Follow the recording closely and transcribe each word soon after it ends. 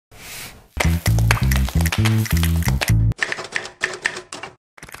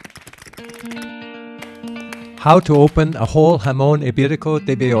How to open a whole jamón Ibérico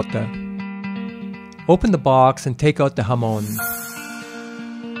de Bellota. Open the box and take out the jamón.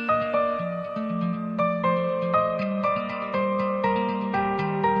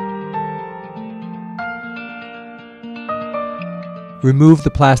 Remove the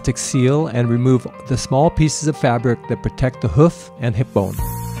plastic seal and remove the small pieces of fabric that protect the hoof and hip bone.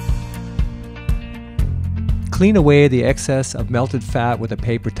 Clean away the excess of melted fat with a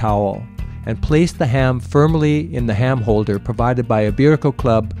paper towel and place the ham firmly in the ham holder provided by Iberico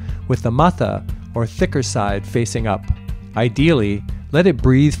Club with the mata or thicker side facing up. Ideally, let it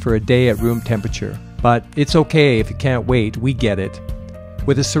breathe for a day at room temperature, but it's okay if you can't wait, we get it.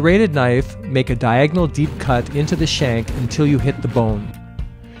 With a serrated knife, make a diagonal deep cut into the shank until you hit the bone.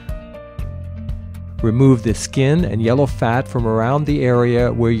 Remove the skin and yellow fat from around the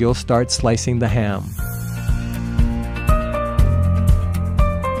area where you'll start slicing the ham.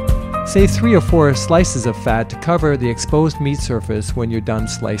 Save 3 or 4 slices of fat to cover the exposed meat surface when you're done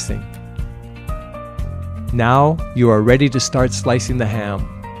slicing. Now you are ready to start slicing the ham.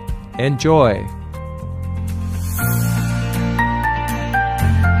 Enjoy!